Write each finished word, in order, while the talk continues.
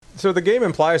So the game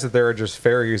implies that there are just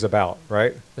fairies about,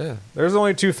 right? Yeah. There's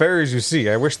only 2 fairies you see.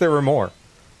 I wish there were more.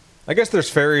 I guess there's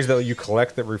fairies that you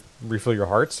collect that refill your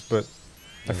hearts, but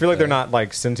I feel like they're not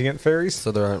like sentient fairies.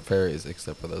 So there aren't fairies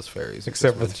except for those fairies.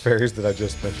 Except for the fairies that I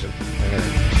just mentioned.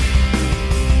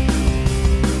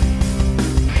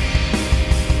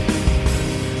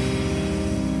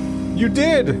 You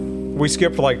did! We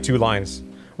skipped like 2 lines.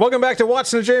 Welcome back to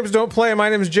Watson and James Don't Play. My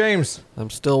name is James.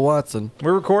 I'm still Watson.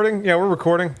 We're recording? Yeah, we're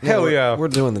recording. Hell yeah. We're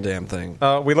doing the damn thing.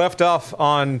 We left off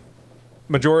on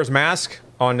Majora's Mask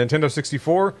on Nintendo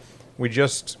 64. We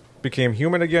just became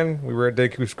human again. We were a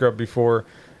Deku Scrub before,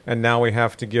 and now we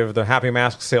have to give the Happy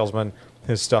Mask salesman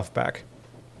his stuff back.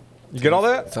 You get all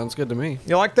that? Sounds good to me.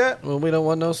 You like that? Well, we don't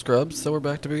want no scrubs, so we're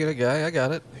back to being a guy. I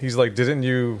got it. He's like, didn't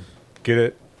you get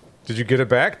it? Did you get it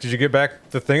back? Did you get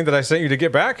back the thing that I sent you to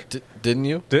get back? Didn't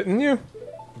you? Didn't you?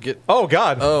 Oh,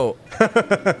 God. Oh.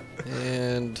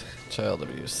 And child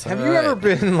abuse. Have you ever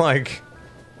been, like,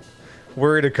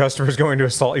 worried a customer's going to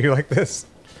assault you like this?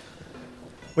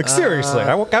 Like, seriously,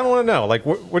 I kind of want to know. Like,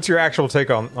 what's your actual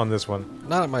take on this one?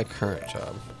 Not at my current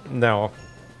job. No.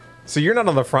 So you're not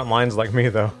on the front lines like me,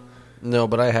 though. No,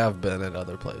 but I have been at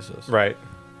other places. Right.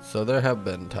 So there have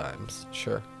been times,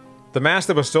 sure. The mask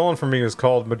that was stolen from me is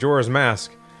called Majora's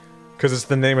Mask, because it's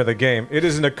the name of the game. It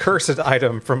is an accursed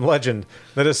item from legend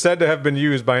that is said to have been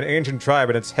used by an ancient tribe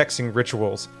in its hexing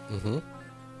rituals. Mm-hmm. Do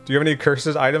you have any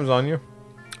cursed items on you?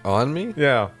 On me?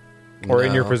 Yeah. Or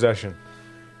in your No. possession?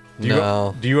 Do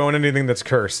you own anything that's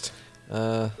cursed?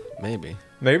 Maybe.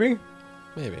 Maybe?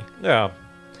 Maybe. Yeah.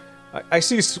 I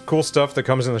see cool stuff that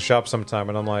comes in the shop sometime,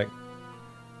 and I'm like,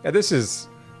 yeah, this is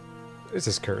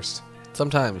cursed.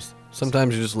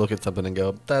 Sometimes you just look at something and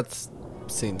go, that's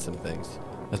seen some things.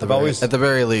 At the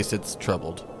very least, it's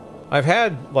troubled. I've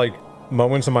had, like,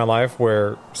 moments in my life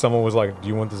where someone was like, do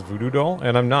you want this voodoo doll?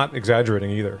 And I'm not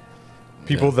exaggerating either.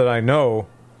 People that I know,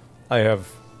 I have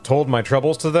told my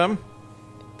troubles to them.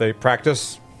 They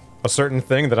practice a certain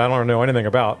thing that I don't know anything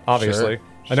about, obviously. Sure.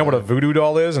 I know what a voodoo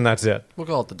doll is, and that's it. We'll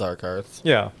call it the dark arts.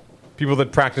 Yeah. People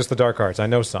that practice the dark arts. I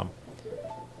know some.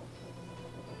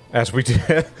 As we do,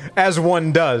 as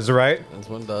one does, right? As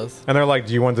one does. And they're like,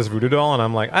 do you want this voodoo doll? And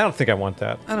I'm like, I don't think I want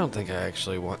that. I don't think I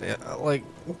actually want it. Like,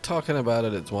 talking about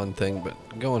it, it's one thing, but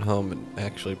going home and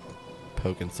actually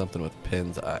poking something with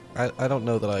pins, I don't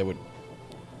know that I would...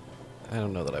 I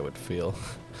don't know that I would feel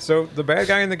So the bad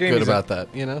guy in the game good about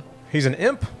that, you know? He's an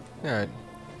imp? Alright.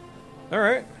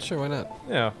 Alright. Sure, why not?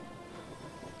 Yeah.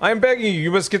 I'm begging you,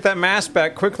 you must get that mask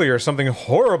back quickly or something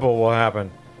horrible will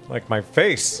happen. Like my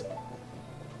face.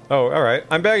 Oh, alright.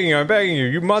 I'm begging you.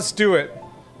 You must do it.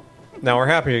 Now we're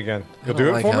happy again. You'll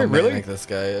do it for me? Really? This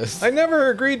guy is. I never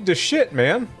agreed to shit,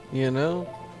 man. You know?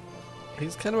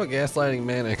 He's kind of a gaslighting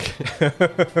manic.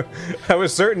 I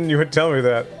was certain you would tell me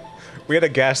that. We had a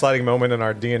gaslighting moment in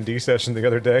our D&D session the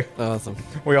other day. Awesome.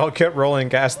 We all kept rolling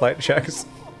gaslight checks.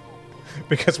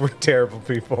 Because we're terrible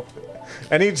people.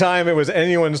 Anytime it was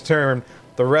anyone's turn,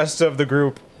 the rest of the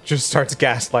group just starts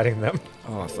gaslighting them.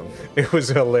 Awesome. It was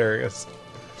hilarious.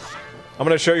 I'm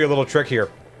going to show you a little trick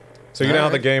here. So you know how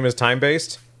the game is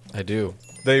time-based? I do.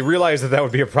 They realized that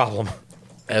would be a problem.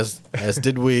 As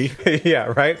did we.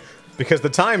 Yeah, right? Because the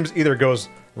time either goes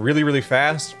really, really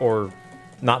fast or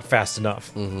not fast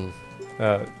enough.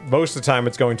 Mm-hmm. Most of the time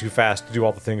it's going too fast to do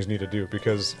all the things you need to do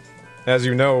because, as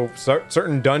you know,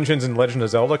 certain dungeons in Legend of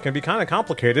Zelda can be kind of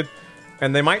complicated,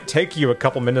 and they might take you a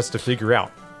couple minutes to figure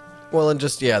out. Well, and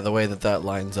just, the way that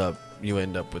lines up, you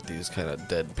end up with these kind of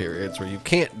dead periods where you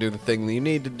can't do the thing that you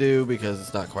need to do because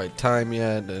it's not quite time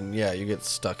yet, and you get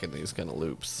stuck in these kind of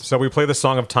loops. So we play the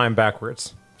Song of Time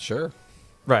backwards. Sure.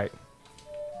 Right.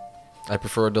 I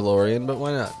prefer a DeLorean, but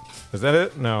why not? Is that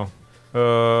it? No.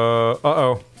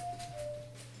 Uh-oh.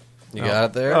 You got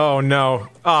it there? Oh, no.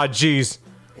 Ah, jeez.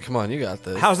 Come on, you got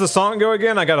this. How's the song go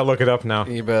again? I gotta look it up now.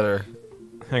 You better.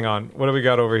 Hang on. What do we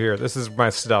got over here? This is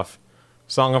my stuff.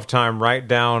 Song of Time, right A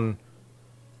down.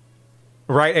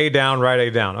 Right A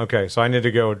down. Okay, so I need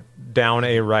to go down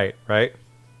A right?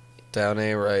 Down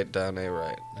A right, down A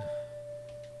right.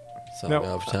 Song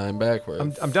of Time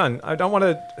backwards. I'm done. I don't want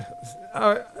to...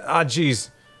 jeez.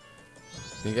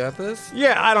 You got this?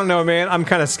 Yeah, I don't know, man. I'm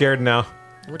kind of scared now.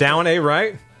 Down A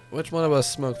right? Which one of us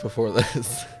smoked before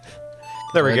this?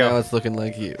 There we go. Now it's looking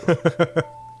like you.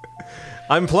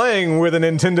 I'm playing with a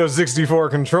Nintendo 64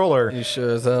 controller. You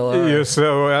sure as hell are. Yeah,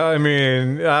 so, I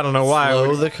mean, I don't know why.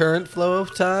 Slow the current flow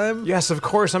of time? Yes, of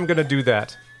course I'm going to do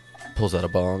that. Pulls out a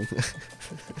bong.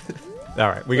 All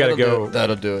right, we got to go.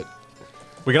 That'll do it.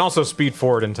 We can also speed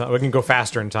forward in time. We can go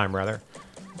faster in time, rather.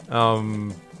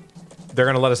 they're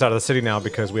going to let us out of the city now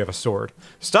because we have a sword.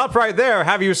 Stop right there.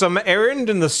 Have you some errand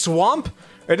in the swamp?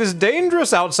 It is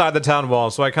dangerous outside the town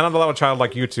walls, so I cannot allow a child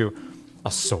like you to.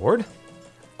 A sword?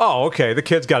 Oh, okay. The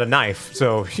kid's got a knife,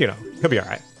 so, he'll be all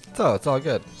right. It's all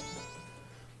good.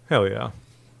 Hell yeah.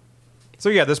 So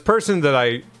yeah, this person that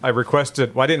I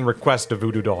requested, well, I didn't request a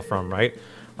voodoo doll from, right?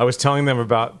 I was telling them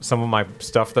about some of my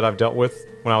stuff that I've dealt with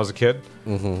when I was a kid.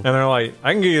 Mm-hmm. And they're like,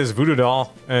 I can get you this voodoo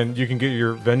doll, and you can get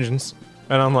your vengeance.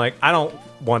 And I'm like, I don't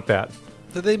want that.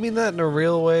 Did they mean that in a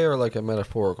real way or like a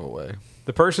metaphorical way?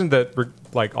 The person that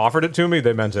offered it to me,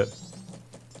 they meant it.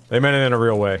 They meant it in a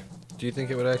real way. Do you think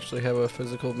it would actually have a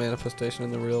physical manifestation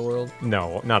in the real world?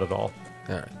 No, not at all.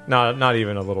 All right. Not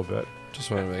even a little bit. Just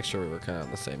wanted to make sure we were kind of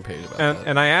on the same page about that.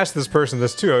 And I asked this person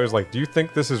this too. I was like, do you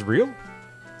think this is real?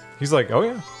 He's like, oh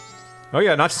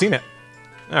yeah, and I've seen it.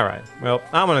 All right, well,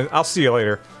 I'll see you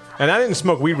later. And I didn't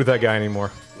smoke weed with that guy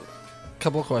anymore.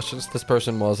 Couple of questions. This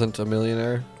person wasn't a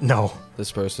millionaire. No.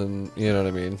 This person, you know what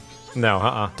I mean?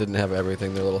 No, Didn't have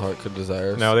everything their little heart could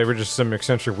desire. No, they were just some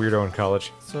eccentric weirdo in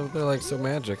college. So they're like so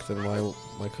magic. Then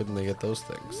why couldn't they get those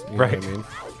things? You Right. know what I mean?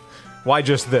 Why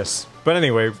just this? But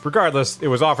anyway, regardless, it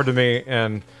was offered to me,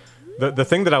 and the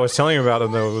thing that I was telling him about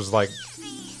him, though, was like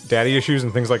daddy issues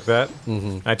and things like that.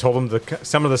 Mm-hmm. I told him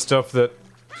some of the stuff that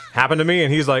happened to me,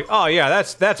 and he's like, "Oh yeah,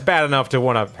 that's bad enough to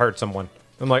want to hurt someone."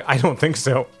 I'm like, "I don't think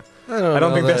so. I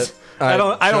don't think know that's.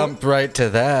 that I jumped right to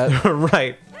that.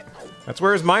 Right. That's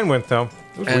where his mind went, though.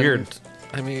 It was weird.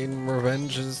 I mean,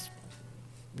 revenge is.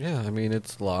 Yeah, I mean,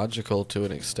 it's logical to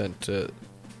an extent to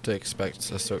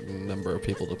expect a certain number of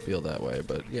people to feel that way,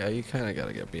 but yeah, you kind of got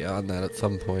to get beyond that at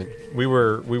some point. We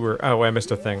were. Oh, I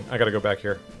missed a thing. I got to go back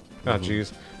here. Oh,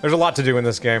 jeez. There's a lot to do in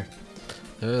this game.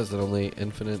 There is an only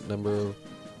infinite number of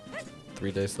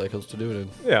 3-day cycles to do it in.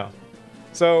 Yeah.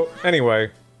 So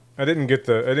anyway, I didn't get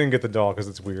the doll because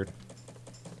it's weird.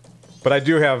 But I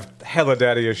do have hella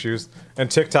daddy issues,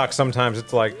 and TikTok sometimes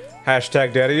it's like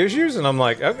 #daddy issues, and I'm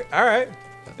like, okay, all right,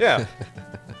 yeah,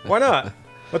 why not?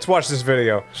 Let's watch this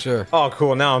video. Sure. Oh,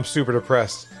 cool. Now I'm super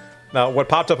depressed. Now, what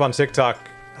popped up on TikTok?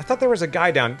 I thought there was a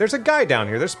guy down. There's a guy down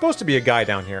here. There's supposed to be a guy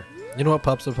down here. You know what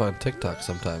pops up on TikTok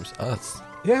sometimes? Us.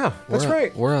 Yeah, that's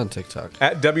right. We're on TikTok.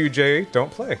 At WJ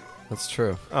Don't Play. That's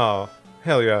true. Oh,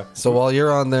 hell yeah. So while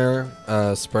you're on there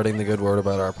spreading the good word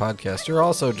about our podcast, you're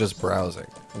also just browsing.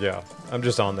 Yeah, I'm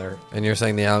just on there. And you're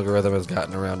saying the algorithm has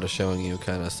gotten around to showing you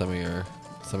kind of some of your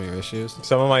issues?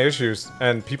 Some of my issues.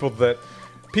 And people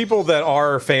that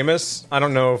are famous, I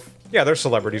don't know if... Yeah, they're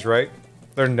celebrities, right?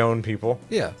 They're known people.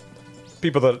 Yeah.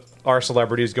 People that are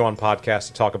celebrities go on podcasts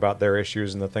to talk about their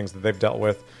issues and the things that they've dealt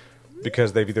with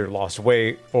because they've either lost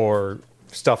weight or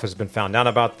stuff has been found out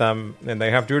about them and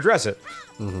they have to address it.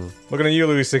 Mm-hmm. Looking at you,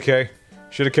 Louis C.K.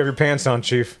 Should have kept your pants on,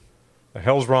 Chief. The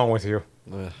hell's wrong with you?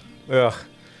 Ugh.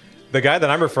 The guy that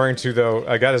I'm referring to, though,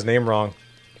 I got his name wrong.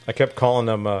 I kept calling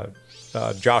him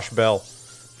Josh Bell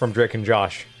from Drake and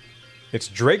Josh. It's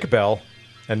Drake Bell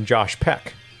and Josh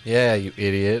Peck. Yeah, you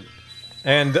idiot.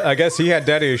 And I guess he had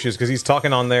daddy issues because he's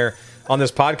talking on this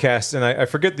podcast, and I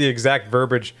forget the exact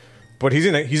verbiage, but he's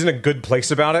in a good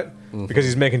place about it because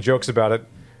he's making jokes about it.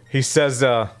 He says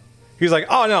he's like,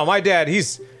 "Oh no, my dad,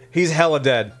 he's hella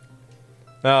dead.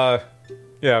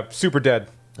 Yeah, super dead.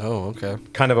 Oh, okay.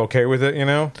 Kind of okay with it, you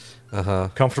know? Uh-huh.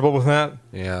 Comfortable with that?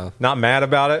 Yeah. Not mad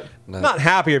about it? No. Not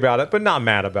happy about it, but not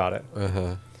mad about it.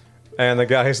 Uh-huh. And the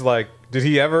guy's like, did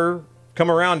he ever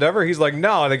come around ever? He's like,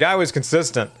 no, the guy was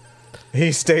consistent.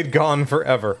 He stayed gone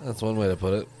forever. That's one way to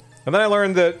put it. And then I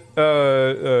learned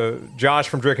that Josh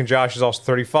from Drake and Josh is also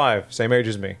 35, same age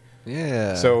as me.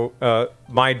 Yeah. So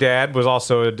my dad was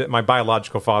also, my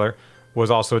biological father was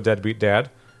also a deadbeat dad.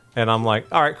 And I'm like,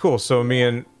 all right, cool. So me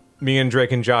and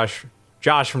Drake and Josh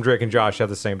from Drake and Josh have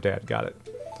the same dad. Got it.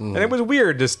 And it was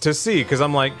weird to see because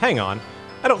I'm like, hang on,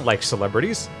 I don't like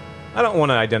celebrities. I don't want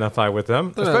to identify with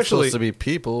them, They're especially not supposed to be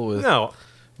people with no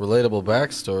relatable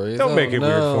backstories. Don't make it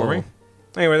weird for me.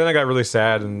 Anyway, then I got really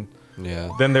sad, and yeah.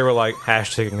 Then they were like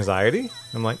 #anxiety.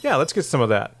 I'm like, yeah, let's get some of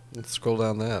that. Let's scroll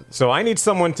down that. So I need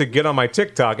someone to get on my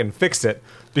TikTok and fix it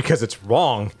because it's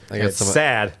wrong. And it's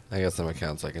sad. I got some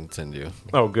accounts I can send you.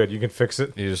 Oh, good. You can fix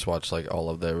it. You just watch like all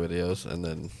of their videos, and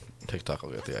then TikTok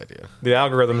will get the idea. The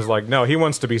algorithm's like, no, he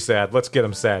wants to be sad. Let's get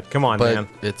him sad. Come on, but man.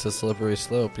 It's a slippery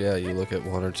slope. Yeah, you look at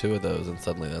one or two of those, and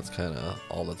suddenly that's kind of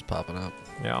all that's popping up.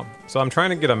 Yeah. So I'm trying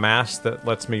to get a mask that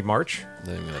lets me march.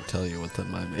 Then I'm going to tell you what's in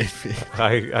my main feed.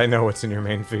 I know what's in your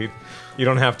main feed. You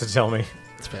don't have to tell me.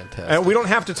 It's fantastic. And we don't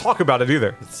have to talk about it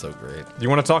either. It's so great. You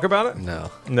want to talk about it?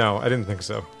 No. No, I didn't think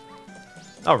so.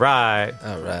 All right.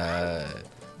 All right.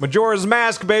 Majora's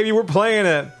Mask, baby. We're playing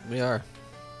it. We are.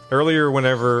 Earlier,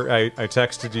 whenever I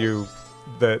texted you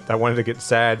that I wanted to get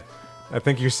sad. I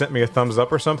think you sent me a thumbs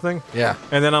up or something. Yeah.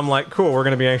 And then I'm like, cool, we're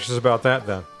going to be anxious about that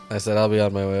then. I said, I'll be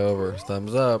on my way over.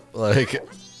 Thumbs up. Like,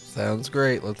 sounds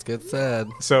great. Let's get sad.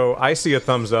 So I see a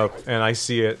thumbs up, and I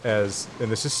see it as, and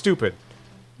this is stupid.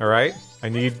 All right? I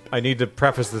need to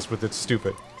preface this with it's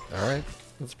stupid. All right.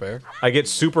 That's fair. I get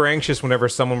super anxious whenever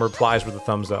someone replies with a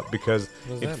thumbs up because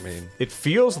What does that mean? it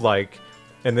feels like,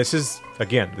 and this is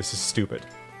stupid.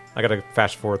 I gotta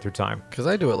fast forward through time. Because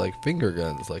I do it like finger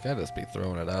guns. Like, I just be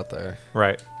throwing it out there.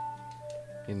 Right.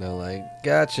 You know, like,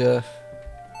 gotcha.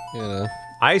 You know.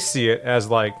 I see it as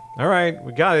like, all right,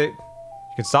 we got it.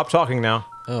 You can stop talking now.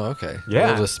 Oh, okay. Yeah.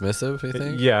 A little dismissive, you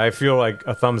think? Yeah, I feel like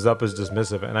a thumbs up is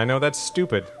dismissive, and I know that's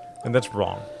stupid, and that's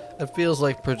wrong. It feels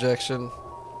like projection.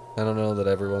 I don't know that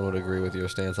everyone would agree with your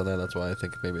stance on that. That's why I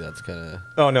think maybe that's kind of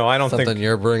Oh, no, I don't something think...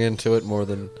 you're bringing to it more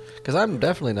than... Because I'm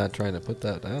definitely not trying to put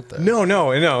that out there. No.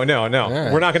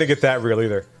 right. We're not going to get that real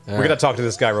either. We're going to right. talk to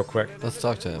this guy real quick. Let's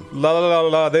talk to him. La la la la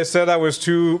la. They said I was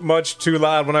too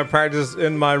loud when I practiced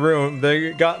in my room.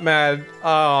 They got mad.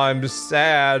 Oh, I'm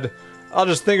sad. I'll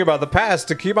just think about the past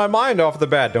to keep my mind off the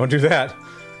bad. Don't do that.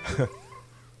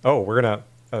 Oh, we're gonna.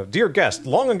 Dear guest,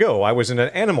 long ago I was in an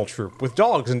animal troop with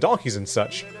dogs and donkeys and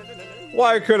such.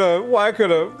 Why could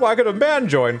a man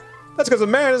join? That's because a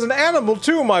man is an animal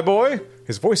too, my boy.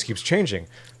 His voice keeps changing.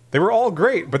 They were all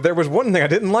great, but there was one thing I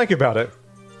didn't like about it.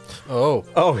 Oh.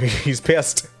 Oh, he's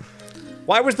pissed.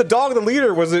 Why was the dog the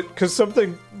leader? Was it because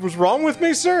something was wrong with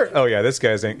me, sir? Oh yeah, this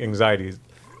guy's anxiety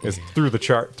is through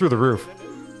the roof.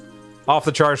 Off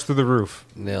the charts, through the roof.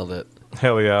 Nailed it.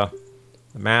 Hell yeah.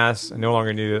 The mask, I no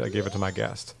longer need it. I gave it to my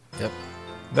guest. Yep.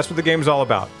 That's what the game's all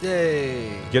about. Yay.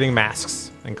 Getting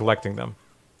masks and collecting them.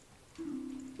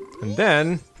 And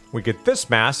then we get this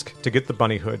mask to get the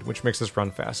bunny hood, which makes us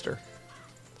run faster.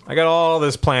 I got all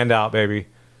this planned out, baby.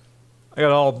 I got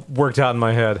it all worked out in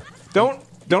my head. Don't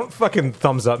fucking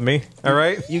thumbs up me, all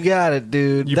right? You got it,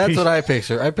 dude. You That's piece- what I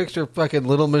picture. I picture fucking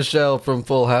little Michelle from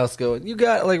Full House going, you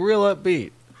got it, like real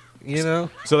upbeat. You know?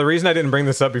 So the reason I didn't bring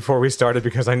this up before we started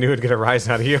because I knew it'd get a rise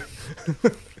out of you.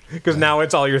 Because now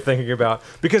it's all you're thinking about.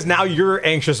 Because now you're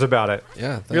anxious about it.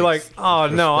 Yeah. You're like, thanks oh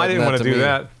for no, I spreading didn't want to do me.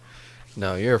 that.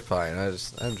 No, you're fine.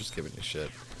 I'm just giving you shit.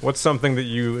 What's something that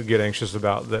you get anxious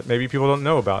about that maybe people don't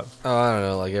know about? Oh, I don't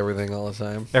know, like everything all the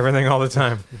time. Everything all the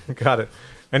time. Got it.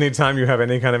 Anytime you have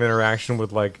any kind of interaction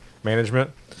with like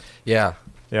management. Yeah.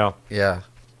 Yeah. Yeah.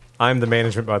 I'm the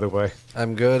management, by the way.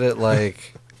 I'm good at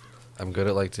like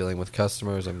dealing with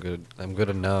customers. I'm good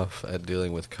enough at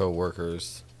dealing with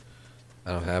coworkers.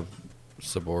 I don't have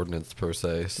subordinates per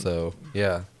se. So,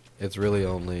 yeah, it's really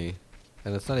only,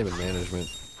 and it's not even management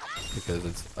because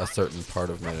it's a certain part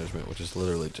of management, which is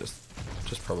literally just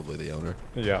probably the owner.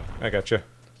 Yeah, I got you.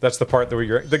 That's the part that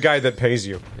you're the guy that pays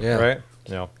you. Yeah. Right?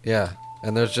 Yeah. Yeah.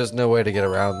 And there's just no way to get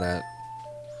around that.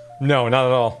 No, not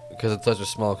at all. Because it's such a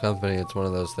small company, it's one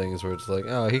of those things where it's like,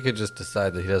 oh, he could just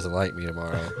decide that he doesn't like me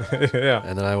tomorrow, Yeah.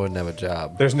 and then I wouldn't have a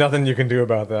job. There's nothing you can do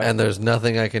about that. And there's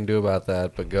nothing I can do about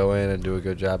that but go in and do a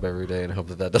good job every day and hope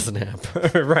that that doesn't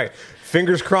happen. Right.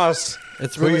 Fingers crossed.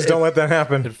 It's Please really- don't let that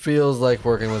happen. It feels like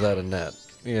working without a net,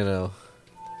 you know?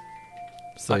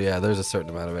 So, yeah, there's a certain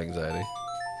amount of anxiety.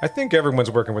 I think everyone's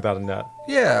working without a net.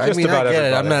 Yeah, Just I mean, I about get it.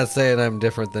 I'm everybody. not saying I'm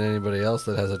different than anybody else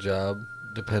that has a job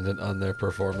dependent on their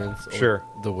performance or Sure.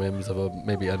 the whims of a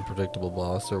maybe unpredictable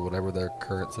boss or whatever their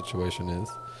current situation is.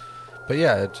 But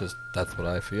yeah, that's what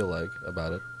I feel like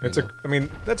about it. It's you know? I mean,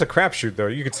 that's a crapshoot, though.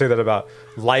 You could say that about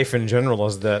life in general.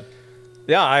 Is that?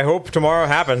 Yeah, I hope tomorrow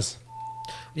happens.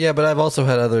 Yeah, but I've also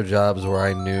had other jobs where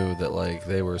I knew that like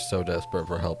they were so desperate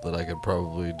for help that I could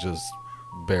probably just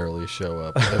barely show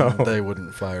up and they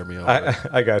wouldn't fire me over.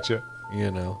 I got you.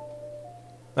 You know,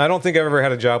 I don't think I've ever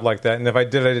had a job like that, and if I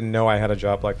did, I didn't know I had a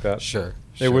job like that. sure.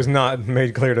 It was not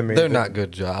made clear to me. They're that- not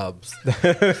good jobs.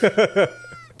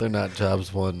 They're not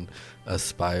jobs one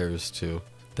aspires to.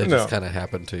 They just No. kind of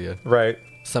happen to you. Right.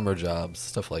 Summer jobs,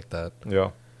 stuff like that.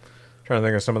 Yeah. Trying to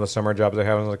think of some of the summer jobs I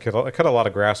had when I was a kid. I cut a lot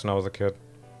of grass when I was a kid.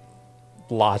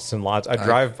 Lots and lots. I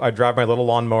drive my little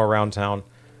lawnmower around town.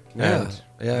 Yeah, And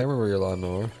yeah, I remember your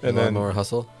lawnmower. Your And then- lawnmower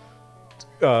hustle.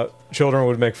 children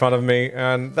would make fun of me,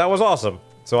 and that was awesome.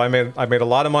 So I made a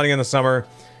lot of money in the summer.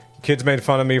 Kids made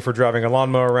fun of me for driving a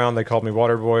lawnmower around. They called me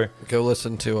Water Boy. Go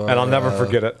listen to our, And I'll never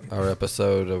forget it. Our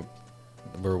episode of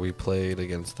where we played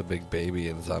against the big baby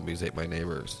and zombies ate my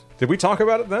neighbors. Did we talk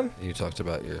about it then? You talked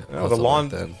about your Oh, hustle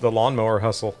back then. the lawnmower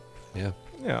hustle. Yeah,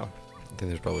 Yeah. I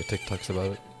think there's probably TikToks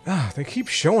about it. Ah, they keep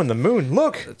showing the moon.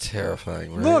 Look,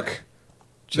 Terrifying, right? look.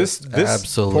 Just this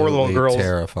absolutely poor little girl's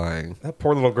terrifying. that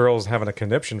poor little girl's having a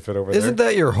conniption fit over Isn't there.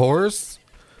 that your horse?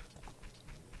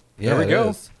 Yeah, There we it go.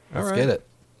 is. All Let's right. get it.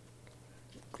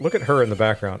 look at her in the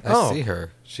background. I see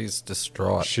her. She's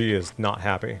distraught. She is not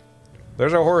happy.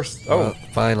 There's our horse. Oh,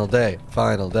 Final day.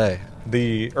 Final day.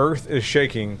 the Earth is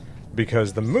shaking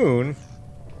because the moon.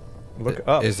 Look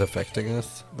up. Is affecting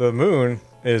us. The moon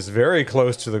is very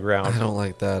close to the I ground. don't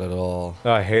like that at all.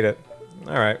 I hate it.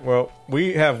 All right. Well,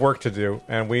 we have work to do,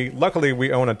 and luckily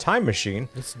we own a time machine,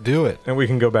 Let's do it. and we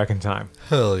can go back in time.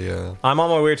 Hell yeah. I'm on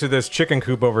my way to this chicken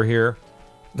coop over here.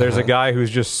 There's a Uh-huh. guy who's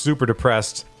just super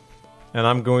depressed, and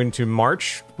I'm going to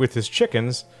march with his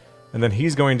chickens, and then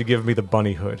he's going to give me the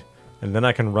bunny hood, and then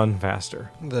I can run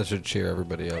faster. That should cheer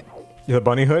everybody up. The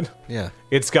bunny hood? Yeah.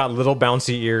 It's got little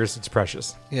bouncy ears. It's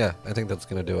precious. Yeah, I think that's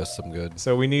going to do us some good.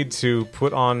 So we need to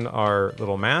put on our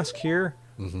little mask here.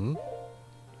 Mm-hmm.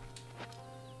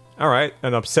 All right,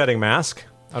 an upsetting mask.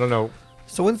 I don't know.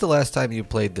 So when's the last time you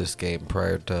played this game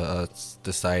prior to us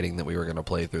deciding that we were going to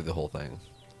play through the whole thing?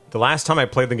 The last time I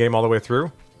played the game all the way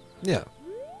through, Yeah.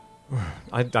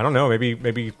 I don't know,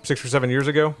 maybe 6 or 7 years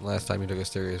ago. Last time you took a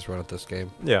serious run at this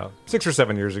game. Yeah, 6 or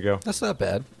 7 years ago. That's not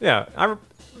bad. Yeah,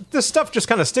 this stuff just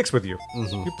kind of sticks with you.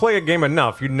 Mm-hmm. You play a game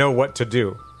enough, you know what to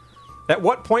do. At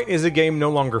what point is a game no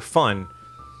longer fun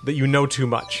that you know too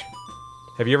much?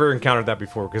 Have you ever encountered that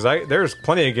before? Because there's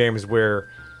plenty of games where,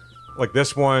 like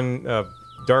this one,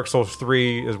 Dark Souls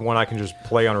 3 is one I can just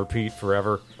play on repeat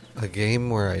forever. A game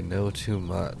where I know too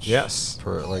much. Yes.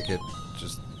 For like it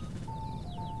just.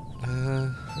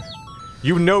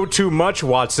 You know too much,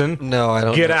 Watson. No, I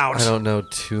don't. Get know, out. I don't know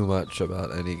too much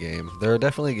about any game. There are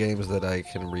definitely games that I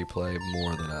can replay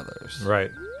more than others. Right.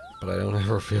 But I don't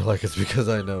ever feel like it's because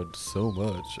I know so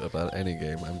much about any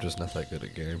game. I'm just not that good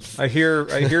at games. I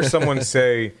hear someone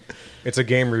say it's a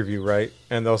game review, right?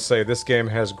 And they'll say this game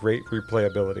has great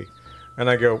replayability. And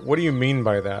I go, "What do you mean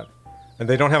by that?" And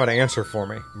they don't have an answer for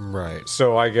me. Right.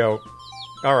 So I go,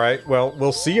 "All right, well,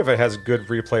 we'll see if it has good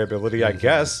replayability, I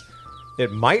guess.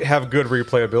 It might have good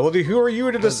replayability. Who are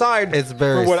you to decide It's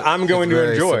very for what I'm going it's to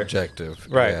very enjoy?" Subjective.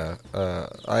 Right. Yeah.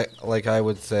 I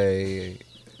would say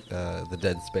the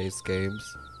Dead Space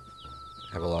games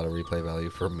have a lot of replay value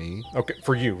for me. Okay,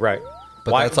 for you, right.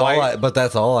 But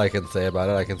that's all I can say about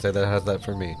it. I can say that it has that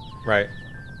for me. Right.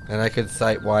 And I could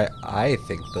cite why I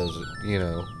think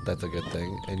that's a good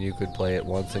thing. And you could play it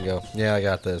once and go, yeah, I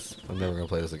got this. I'm never going to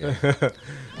play this again. And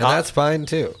that's fine,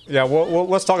 too. Yeah, well,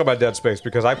 let's talk about Dead Space,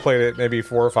 because I played it maybe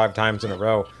 4 or 5 times in a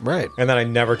row. Right. And then I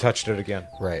never touched it again.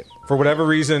 Right. For whatever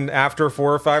reason, after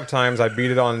 4 or 5 times, I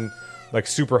beat it on like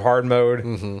super hard mode.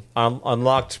 Mm-hmm.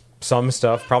 Unlocked some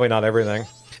stuff, probably not everything.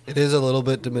 It is a little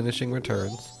bit diminishing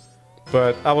returns.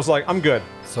 But I was like, I'm good.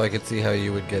 So I could see how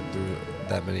you would get through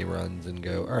that many runs and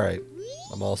go, all right,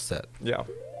 I'm all set. Yeah.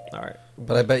 All right.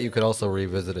 But I bet you could also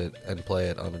revisit it and play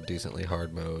it on a decently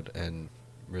hard mode and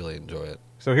really enjoy it.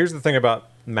 So here's the thing about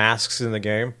masks in the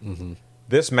game. Mm-hmm.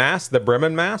 This mask, the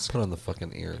Bremen mask, Put on the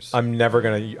fucking ears. I'm never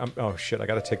going to... Oh, shit, I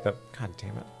got to take that... God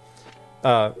damn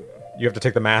it. You have to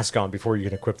take the mask on before you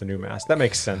can equip the new mask. That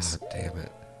makes sense. God damn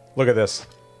it. Look at this.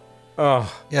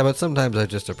 Oh, Yeah, but sometimes I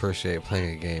just appreciate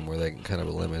playing a game where they can kind of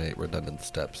eliminate redundant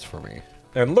steps for me.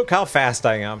 and look how fast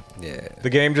I am. Yeah. The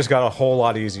game just got a whole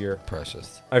lot easier.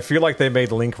 Precious. I feel like they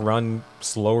made Link run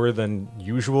slower than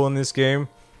usual in this game,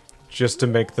 just to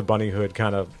make the bunny hood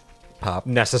kind of Pop.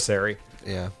 necessary.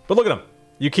 Yeah. But look at them.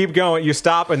 You keep going, you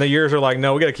stop, and the ears are like,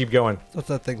 no, we gotta keep going. What's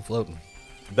that thing floating?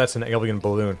 That's an alien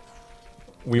balloon.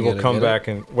 We You will gonna come get it? back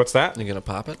and... What's that? You gonna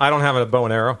pop it? I don't have a bow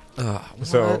and arrow.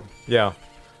 So, What? yeah.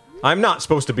 I'm not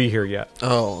supposed to be here yet.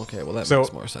 Oh, okay. Well, that So,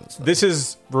 makes more sense. Then. This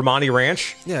is Romani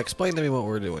Ranch. Yeah, explain to me what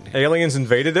we're doing here. Aliens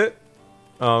invaded it.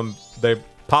 They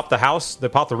popped the house. They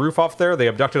popped the roof off there. They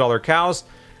abducted all their cows.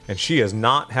 And she is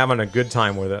not having a good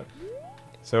time with it.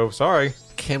 So, sorry.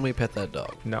 Can we pet that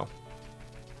dog? No.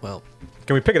 Well,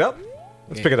 Can we pick it up?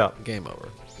 Let's pick it up. Game over.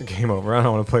 Game over. I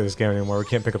don't want to play this game anymore. We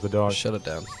can't pick up the dog. Shut it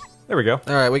down. There we go.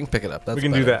 All right, we can pick it up. That's We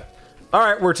can do better. that. All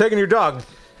right, we're taking your dog.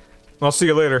 I'll see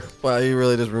you later. Wow, you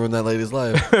really just ruined that lady's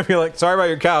life. I'd be like, sorry about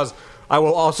your cows. I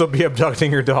will also be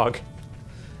abducting your dog.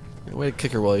 Way to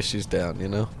kick her while she's down, you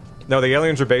know? No, the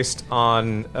aliens are based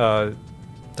on...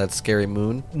 That scary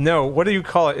moon. no, what do you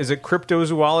call it? Is it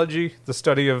cryptozoology? The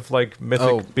study of, like,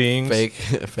 mythic beings?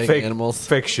 fake animals.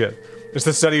 Fake shit. It's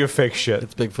the study of fake shit.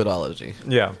 It's Bigfootology.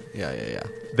 Yeah. Yeah.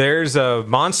 There's a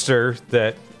monster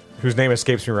whose name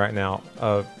escapes me right now.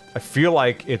 I feel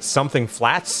like it's something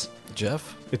Flats.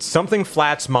 Jeff? It's something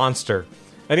Flats monster.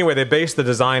 Anyway, they based the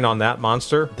design on that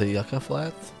monster. The Yucca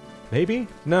Flats? Maybe?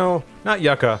 No, not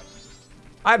Yucca.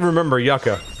 I'd remember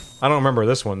Yucca. I don't remember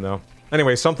this one, though.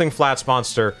 Anyway, something Flats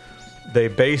monster. They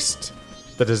based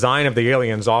the design of the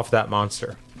aliens off that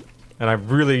monster. and I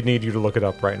really need you to look it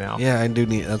up right now. Yeah, I do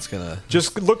need. That's gonna.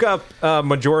 Just look up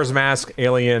Majora's Mask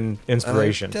alien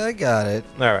inspiration. I got it.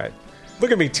 All right.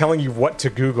 Look at me telling you what to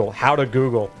Google, how to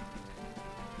Google.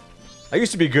 I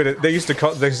used to be good at. They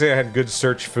say I had good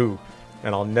search foo,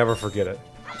 and I'll never forget it.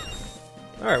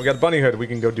 All right, we got a bunny hood. We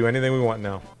can go do anything we want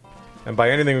now. And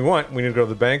by anything we want, we need to go to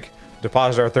the bank,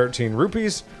 deposit our 13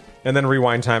 rupees, and then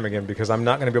rewind time again because I'm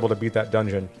not going to be able to beat that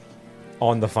dungeon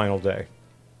on the final day.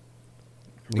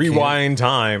 Rewind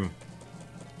time.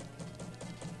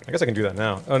 I guess I can do that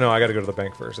now. Oh no, I got to go to the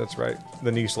bank first. That's right.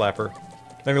 The knee slapper.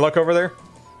 Any luck over there?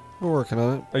 We're working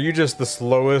on it. Are you just the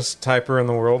slowest typer in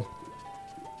the world?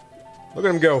 Look at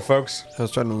him go, folks. I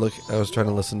was trying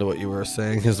to listen to what you were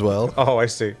saying as well. Oh, I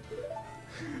see.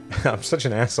 I'm such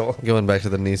an asshole. Going back to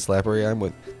the knee slapper, I'm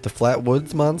with the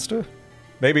Flatwoods monster.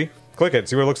 Maybe. Click it.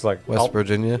 See what it looks like. West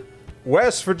Virginia.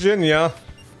 West Virginia.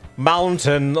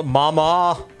 Mountain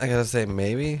Mama. I gotta say,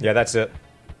 maybe. Yeah, that's it.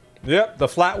 Yep, the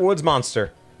Flatwoods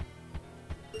monster.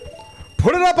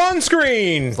 Put it up on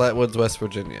screen! Flatwoods, West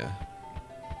Virginia.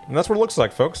 And that's what it looks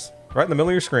like, folks. Right in the middle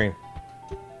of your screen.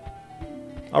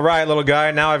 All right, little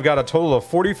guy. Now I've got a total of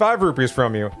 45 rupees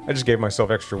from you. I just gave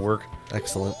myself extra work.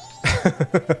 Excellent.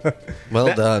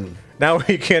 Well done. Now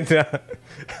we can.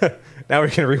 Now we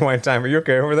can rewind time. Are you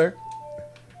okay over there?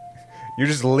 You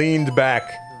just leaned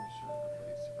back.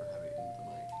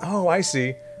 Oh, I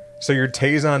see. So you're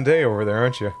Tazon Day over there,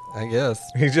 aren't you? I guess.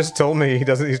 He just told me he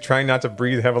doesn't. He's trying not to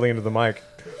breathe heavily into the mic.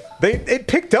 It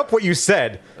picked up what you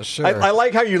said. Sure. I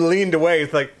like how you leaned away.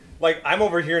 It's like I'm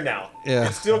over here now. Yeah.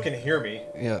 It still can hear me.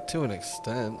 Yeah, to an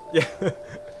extent. Yeah.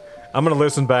 I'm gonna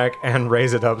listen back and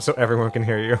raise it up so everyone can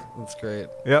hear you. That's great.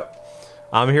 Yep.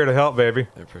 I'm here to help, baby.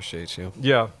 I appreciate you.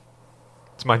 Yeah.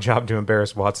 It's my job to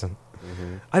embarrass Watson.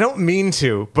 Mm-hmm. I don't mean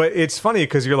to, but it's funny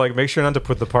because you're like, make sure not to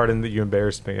put the part in that you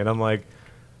embarrassed me. And I'm like,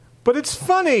 but it's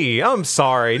funny. I'm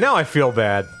sorry. Now I feel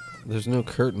bad. There's no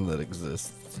curtain that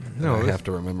exists. No, I have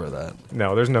to remember that.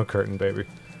 No, there's no curtain, baby.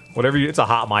 Whatever it's a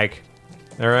hot mic.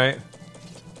 All right?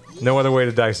 No other way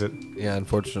to dice it. Yeah,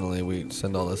 unfortunately, we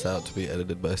send all this out to be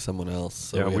edited by someone else,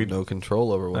 so Yeah, we have no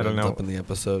control over what ends up in the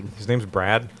episode. His name's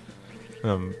Brad.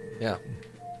 Yeah.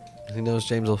 He knows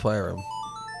James will fire him.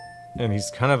 And he's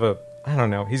kind of I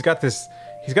don't know. He's got this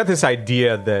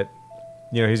idea that,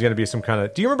 he's going to be some kind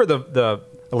of... Do you remember the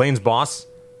Elaine's boss?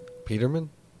 Peterman?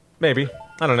 Maybe.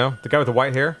 I don't know. The guy with the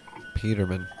white hair?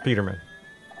 Peterman.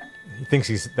 He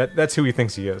thinks that's who he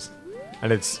thinks he is.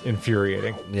 And it's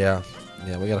infuriating. Yeah.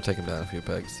 Yeah, we gotta take him down a few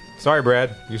pegs. Sorry,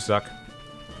 Brad. You suck.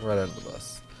 Right out of the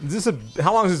bus.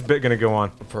 How long is this bit gonna go on?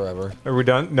 Forever. Are we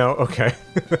done? No? Okay.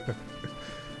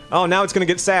 Oh, now it's gonna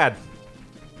get sad.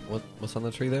 What's on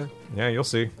the tree there? Yeah, you'll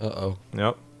see. Uh-oh.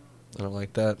 Nope. I don't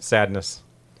like that. Sadness.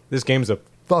 This game's a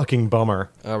fucking bummer.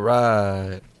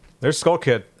 Alright. There's Skull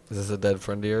Kid. Is this a dead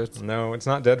friend of yours? No, it's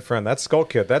not Dead Friend. That's Skull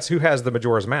Kid. That's who has the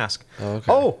Majora's Mask. Oh,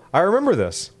 okay. Oh, I remember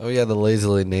this. Oh, yeah, the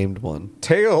lazily named one.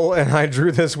 Tail and I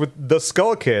drew this with the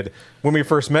Skull Kid when we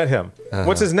first met him. Uh-huh.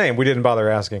 What's his name? We didn't bother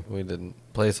asking. We didn't.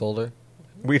 Placeholder?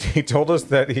 He told us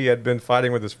that he had been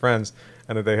fighting with his friends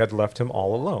and that they had left him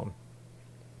all alone.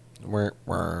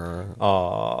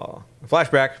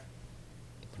 Flashback.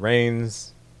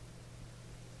 Rains.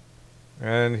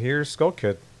 And here's Skull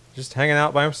Kid. Just hanging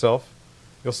out by himself.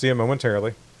 You'll see him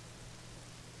momentarily.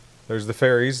 There's the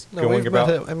fairies going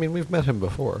about. We've met him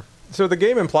before. So the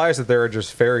game implies that there are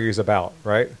just fairies about,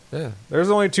 right? Yeah. There's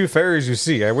only 2 fairies you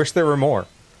see. I wish there were more.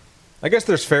 I guess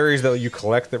there's fairies that you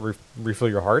collect that refill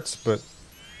your hearts, but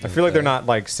I feel like they're not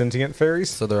like sentient fairies.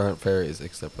 So there aren't fairies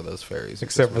except for those fairies.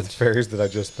 Except for the fairies that I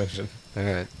just mentioned. All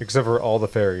right. Except for all the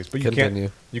fairies, but Continue.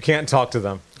 you can't talk to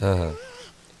them. Uh-huh.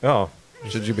 Oh,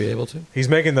 Should you be able to? he's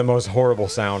making the most horrible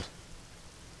sound.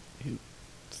 He's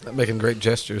not making great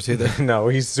gestures either. No,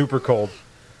 he's super cold.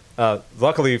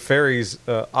 Luckily, fairies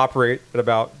operate at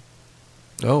about,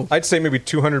 Oh, I'd say maybe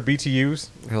 200 BTUs.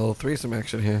 a little threesome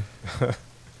action here.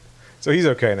 So he's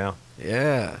okay now.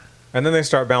 Yeah. And then they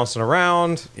start bouncing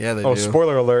around. Yeah, they Oh, do.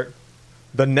 spoiler alert.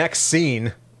 The next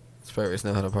scene. These fairies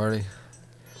know how to party.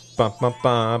 Bum, bum,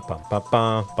 bum, bum, bum,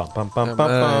 bum, bum, bum, bum,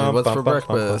 bum, What's bum, for bum,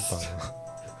 bum, breakfast?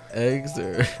 Eggs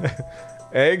or...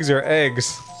 Eggs or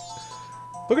eggs?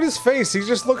 Look at his face. He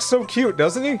just looks so cute,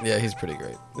 doesn't he? Yeah, he's pretty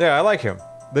great. Yeah, I like him.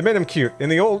 They made him cute. In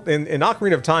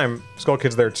Ocarina of Time, Skull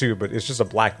Kid's there too, but it's just a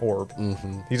black orb.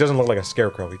 Mm-hmm. He doesn't look like a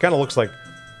scarecrow. He kind of looks like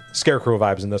Scarecrow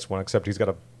vibes in this one, except he's got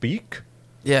a beak.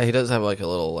 Yeah, he does have like a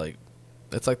little like...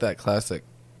 It's like that classic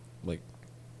like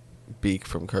beak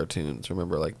from cartoons.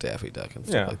 Remember like Daffy Duck and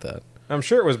stuff like that. I'm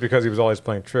sure it was because he was always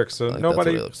playing tricks, so That's what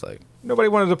nobody he looks like. Nobody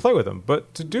wanted to play with him.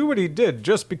 But to do what he did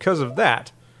just because of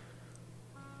that...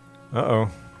 Uh-oh.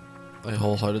 I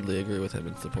wholeheartedly agree with him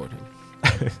and support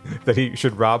him. that he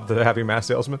should rob the Happy Mask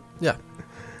salesman. Yeah.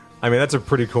 I mean, that's a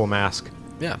pretty cool mask.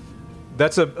 Yeah.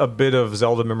 That's a bit of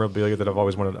Zelda memorabilia that I've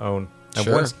always wanted to own. And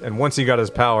Sure. once he got his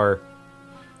power,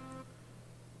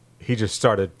 he just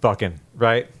started fucking,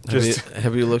 right?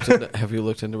 Have you looked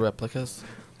into replicas?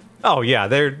 Oh yeah,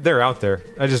 they're out there.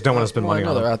 I just don't want to spend money I know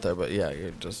on they're them. out there, but yeah,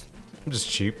 you're just I'm just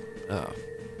cheap.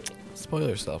 spoil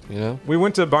yourself, you know? We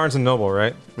went to Barnes and Noble,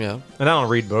 right? Yeah. And I don't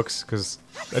read books because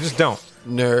I just don't.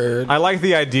 Nerd. I like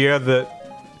the idea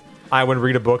that I would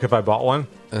read a book if I bought one,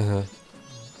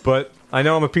 but I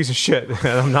know I'm a piece of shit and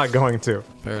I'm not going to.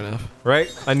 Fair enough.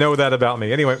 Right? I know that about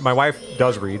me. Anyway, my wife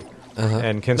does read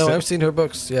and can. No, I've seen her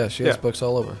books. Yeah, she has Yeah. books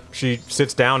all over. She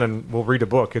sits down and will read a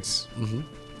book. It's.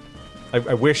 I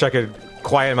wish I could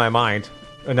quiet my mind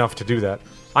enough to do that.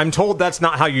 I'm told that's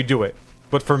not how you do it,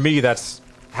 but for me, that's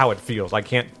how it feels. I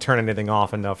can't turn anything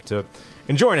off enough to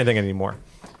enjoy anything anymore.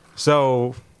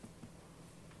 So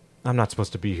I'm not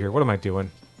supposed to be here. What am I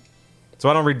doing? So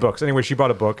I don't read books. Anyway, she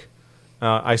bought a book.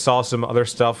 I saw some other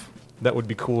stuff that would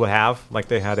be cool to have. Like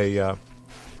they had a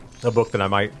book that I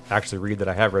might actually read that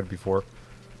I have read before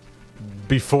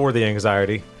the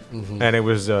anxiety, and it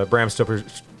was Bram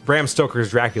Stoker's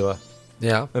Dracula,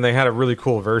 Yeah. and they had a really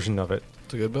cool version of it.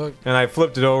 It's a good book. And I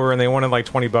flipped it over, and they wanted like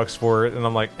 $20 for it, and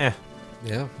I'm like, eh.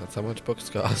 Yeah, that's how much books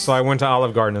cost. So I went to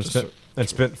Olive Garden and Just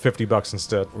spent $50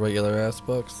 instead. Regular ass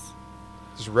books.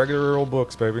 Just regular old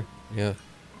books, baby. Yeah.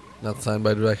 Not signed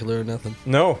by Dracula or nothing.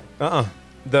 No,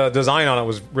 The design on it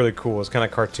was really cool. It was kind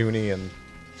of cartoony, and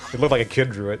it looked like a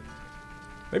kid drew it.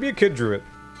 Maybe a kid drew it.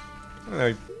 I don't know.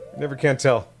 You never can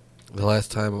tell. The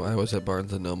last time I was at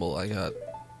Barnes & Noble, I got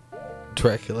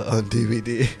Dracula on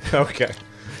DVD. Okay.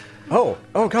 Oh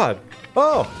God.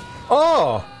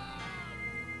 Oh.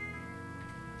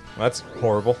 That's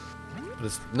horrible.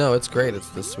 But it's great. It's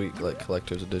the sweet like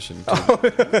collector's edition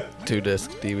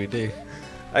 2-disc DVD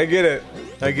I get it.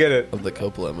 of the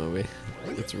Coppola movie.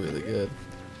 It's really good.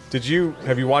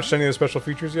 Have you watched any of the special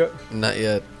features yet? Not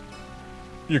yet.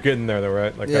 You're getting there though,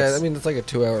 right? Like Yeah, I mean it's like a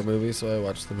 2-hour movie, so I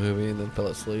watched the movie and then fell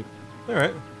asleep. all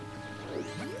right.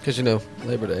 Because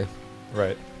Labor Day.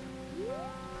 Right.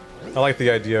 I like the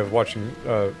idea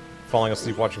of falling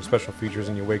asleep watching special features,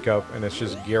 and you wake up and it's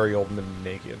just Gary Oldman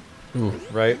naked, Ooh.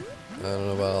 right? I don't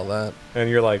know about all that. And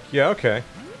you're like, yeah, okay.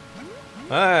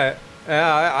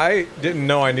 I didn't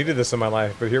know I needed this in my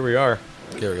life, but here we are.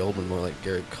 Gary Oldman, more like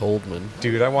Gary Coldman.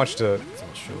 Dude, I watched It's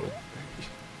not sure.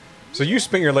 So you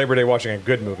spent your Labor Day watching a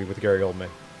good movie with Gary Oldman.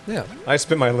 Yeah. I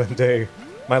spent my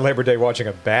Labor Day watching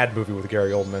a bad movie with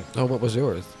Gary Oldman. Oh, what was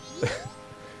yours?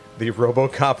 The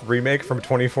RoboCop remake from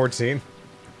 2014.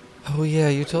 Oh yeah,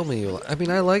 you told me you. I mean,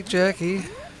 I like Jackie.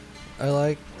 I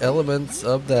like elements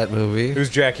of that movie. Who's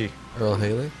Jackie? Earl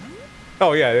Haley.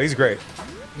 Oh yeah, he's great.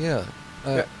 Yeah.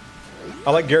 Yeah.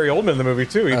 I like Gary Oldman in the movie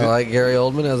too. I like Gary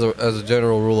Oldman as a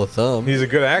general rule of thumb. He's a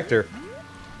good actor.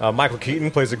 Michael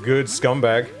Keaton plays a good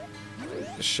scumbag,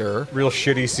 Sure. real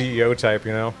shitty CEO type,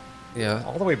 you know. Yeah.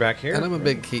 All the way back here. And I'm a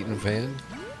big Keaton fan.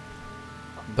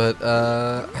 But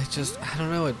I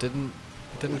don't know. It didn't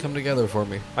come together for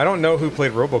me. I don't know who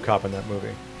played RoboCop in that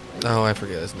movie. Oh, I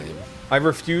forget his name. I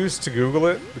refused to Google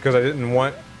it because I didn't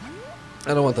want.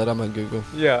 I don't want that on my Google.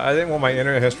 Yeah, I didn't want my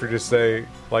internet history to say,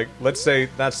 like, let's say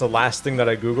that's the last thing that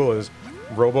I Google is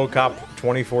RoboCop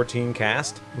 2014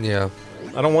 cast. Yeah.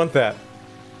 I don't want that.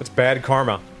 That's bad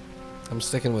karma. I'm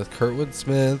sticking with Kurtwood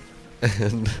Smith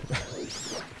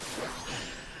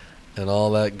and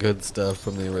all that good stuff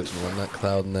from the original. I'm not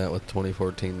clouding that with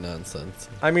 2014 nonsense.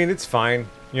 I mean, it's fine,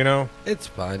 you know. It's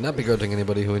fine. Not begrudging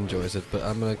anybody who enjoys it, but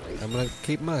I'm gonna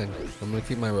keep mine. I'm gonna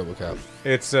keep my RoboCop.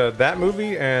 It's that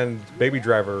movie and Baby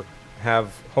Driver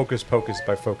have Hocus Pocus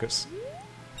by Focus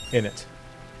in it.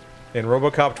 In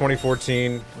RoboCop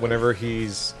 2014, whenever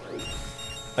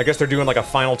I guess they're doing like a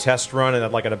final test run in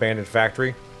like an abandoned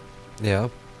factory, Yeah.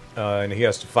 and he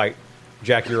has to fight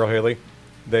Jackie Earle Haley.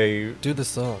 They Do the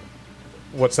song.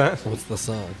 What's that? What's the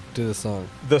song? Do the song.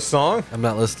 The song? I'm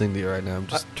not listening to you right now. I'm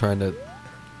just trying to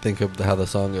think of how the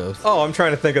song goes. Oh, I'm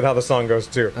trying to think of how the song goes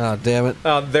too. Ah, damn it.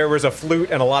 There was a flute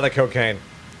and a lot of cocaine.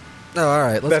 Oh, all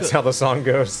right. That's how the song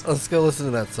goes. Let's go listen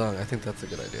to that song. I think that's a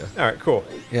good idea. All right, cool.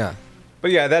 Yeah.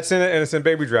 But yeah, that's in it, and it's in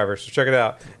Baby Driver, so check it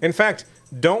out. In fact,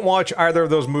 don't watch either of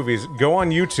those movies. Go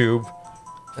on YouTube,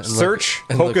 search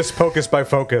Hocus Pocus by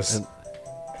Focus.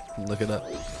 And look it up.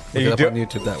 And Look it up on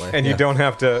YouTube that way. And you don't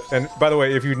have to... And by the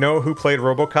way, if you know who played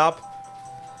RoboCop,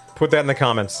 put that in the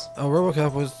comments. Oh,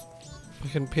 RoboCop was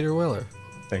fucking Peter Weller.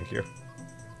 Thank you.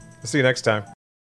 See you next time.